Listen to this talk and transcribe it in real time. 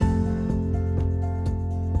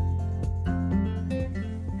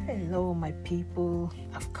people.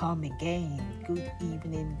 I've come again. Good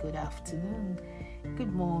evening, good afternoon,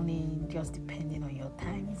 good morning, just depending on your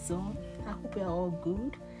time zone. I hope you're all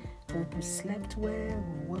good. I hope you slept well,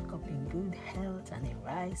 we woke up in good health and in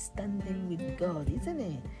right standing with God, isn't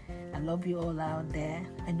it? I love you all out there.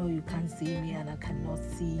 I know you can't see me and I cannot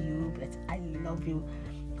see you, but I love you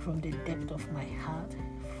from the depth of my heart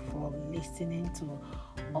for listening to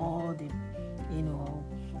all the,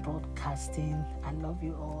 broadcasting. I love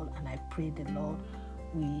you all and I pray the Lord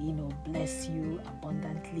will, bless you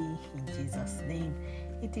abundantly in Jesus' name.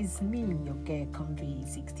 It is me, your girl Convy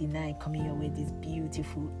 69, coming your way this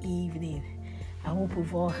beautiful evening. I hope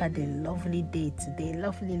we've all had a lovely day today.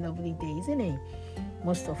 Lovely day, isn't it?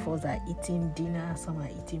 Most of us are eating dinner, some are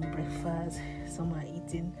eating breakfast, some are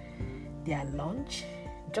eating their lunch,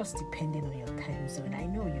 just depending on your time zone. I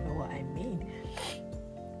know you know what I mean.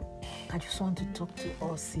 I just want to talk to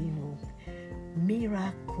us,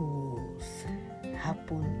 miracles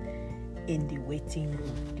happen in the waiting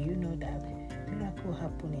room. Do you know that? Miracle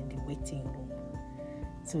happen in the waiting room.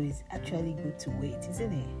 So it's actually good to wait,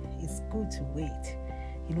 isn't it? It's good to wait.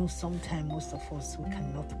 Sometimes most of us, we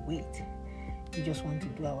cannot wait. We just want to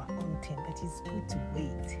do our own thing, but it's good to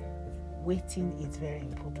wait. Waiting is very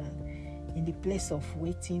important. In the place of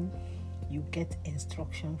waiting, you get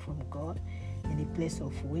instruction from God. In the place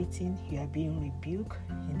of waiting, you are being rebuked.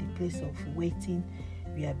 In the place of waiting,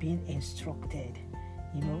 you are being instructed.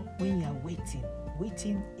 When you are waiting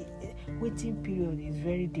period is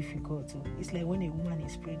very difficult. It's like when a woman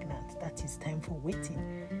is pregnant, that is time for waiting.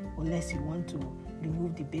 Unless you want to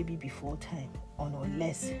remove the baby before time, or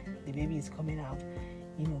unless the baby is coming out,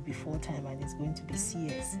 before time and it's going to be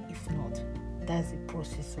CS. If not, that's the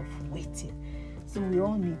process of waiting. So we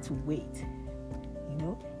all need to wait.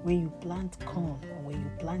 When you plant corn or when you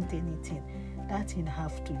plant anything, that thing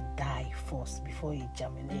have to die first before it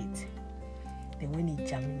germinates. Then when it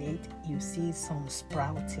germinates, you see some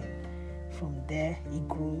sprouting. From there, it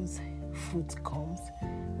grows, fruit comes.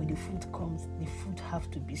 When the fruit comes, the fruit have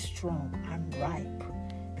to be strong and ripe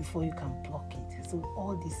before you can pluck it. So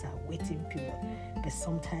all these are waiting period. But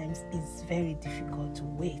sometimes it's very difficult to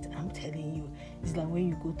wait. I'm telling you, it's like when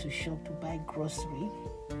you go to shop to buy grocery.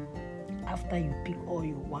 After you pick all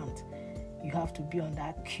you want, you have to be on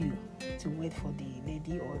that queue to wait for the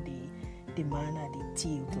lady or the man at the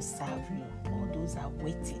till to serve you. All those are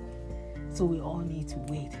waiting. So we all need to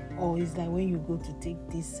wait. Or it's like when you go to take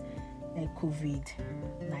this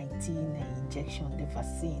COVID-19 injection, the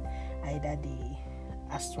vaccine, either the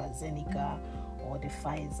AstraZeneca or the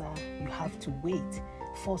Pfizer, you have to wait.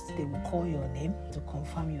 First, they will call your name to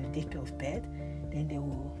confirm your date of birth. Then they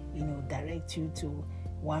will, direct you to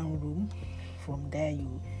one room. From there,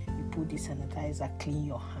 you put the sanitizer, clean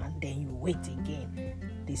your hand, then you wait again.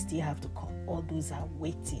 They still have to come. All those are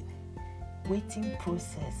waiting. Waiting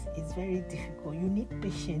process is very difficult. You need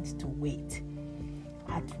patience to wait.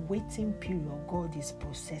 At waiting period, God is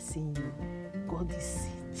processing you. God is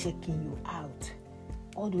checking you out.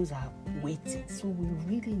 All those are waiting. So we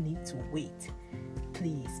really need to wait.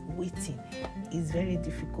 Please, waiting is very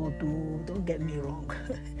difficult. Don't get me wrong.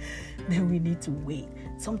 Then we need to wait.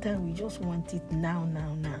 Sometimes we just want it now.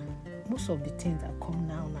 Most of the things that come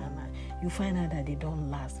now, you find out that they don't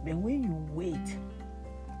last. But when you wait,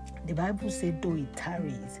 the Bible said, though it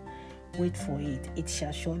tarries, wait for it, it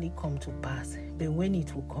shall surely come to pass. But when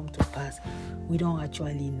it will come to pass, we don't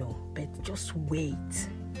actually know. But just wait.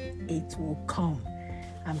 It will come.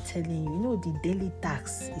 I'm telling you, the daily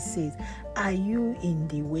task, it says, are you in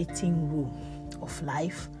the waiting room of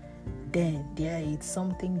life? Then there is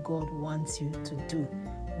something God wants you to do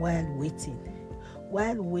while waiting.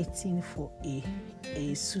 While waiting for a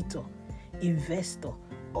suitor, investor,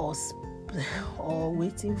 or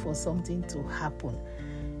waiting for something to happen.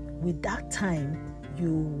 With that time,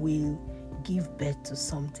 you will give birth to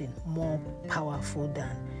something more powerful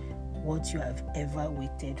than what you have ever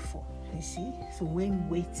waited for. You see? So when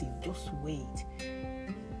waiting, just wait.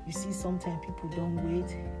 You see, sometimes people don't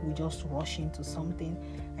wait. We just rush into something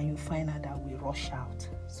and you find out that we rush out.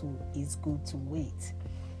 So it's good to wait.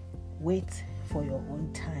 Wait for your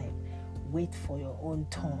own time. Wait for your own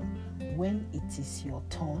turn. When it is your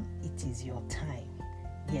turn, it is your time.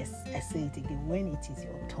 Yes, I say it again. When it is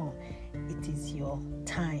your turn, it is your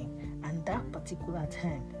time. And that particular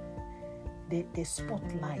time, the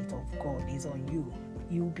spotlight of God is on you.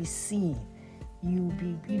 You'll be seen. You'll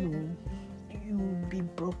be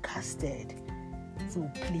broadcasted. So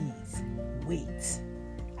please, wait.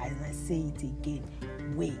 As I say it again,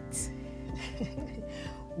 wait.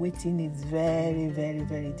 Waiting is very, very,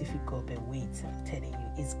 very difficult, but wait, I'm telling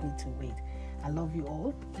you, it's good to wait. I love you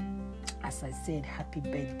all. As I said, happy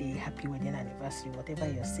birthday, happy wedding anniversary, whatever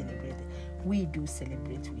you're celebrating. We do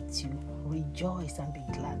celebrate with you. Rejoice and be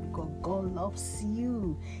glad because God loves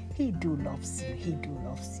you. He loves you. He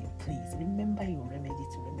loves you. Please remember your remedy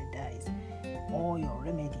to remedize. All your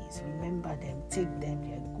remedies, remember them, take them.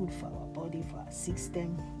 They are good for our body, for our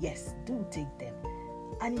system. Yes, do take them.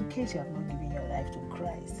 And in case you have not given your life to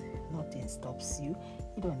Christ, nothing stops you.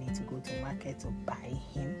 You don't need to go to market to buy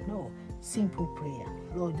him. No, simple prayer.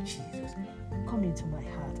 Lord Jesus, come into my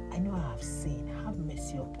heart. I know I have sinned. Have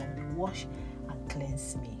mercy upon me. Wash and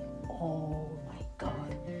cleanse me. Oh my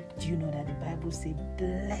God. Do you know that the Bible says,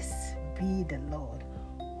 blessed be the Lord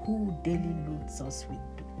who daily loads us with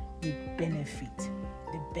benefit.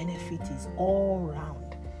 The benefit is all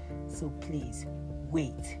round. So please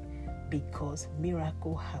wait, because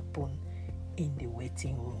miracle happen in the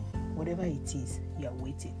waiting room. Whatever it is you are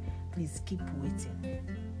waiting, please keep waiting.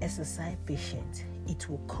 Exercise patience. It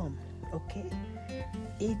will come. Okay?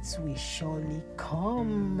 It will surely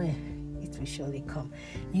come. It will surely come.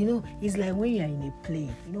 You know, it's like when you are in a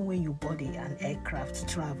plane. You know, when you board an aircraft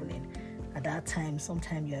traveling. At that time,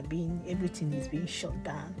 sometimes everything is being shut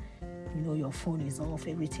down. You know, your phone is off,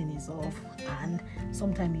 everything is off, and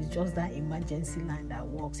sometimes it's just that emergency line that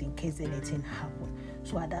works in case anything happens.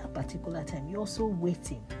 So at that particular time, you're also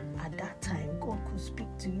waiting. At that time, God could speak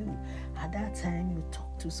to you. At that time, you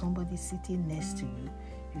talk to somebody sitting next to you.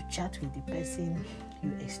 You chat with the person,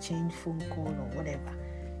 you exchange phone call or whatever.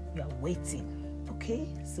 You are waiting. Okay?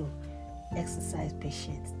 So exercise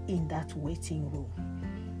patience in that waiting room.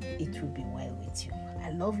 It will be well with you. I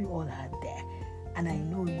love you all out there. And I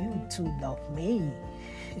know you too love me.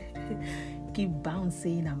 Keep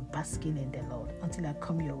bouncing and basking in the Lord until I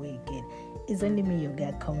come your way again. It's only me, your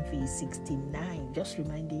guy Comfy 69. Just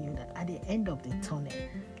reminding you that at the end of the tunnel,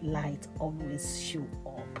 light always show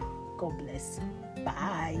up. God bless.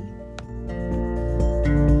 Bye.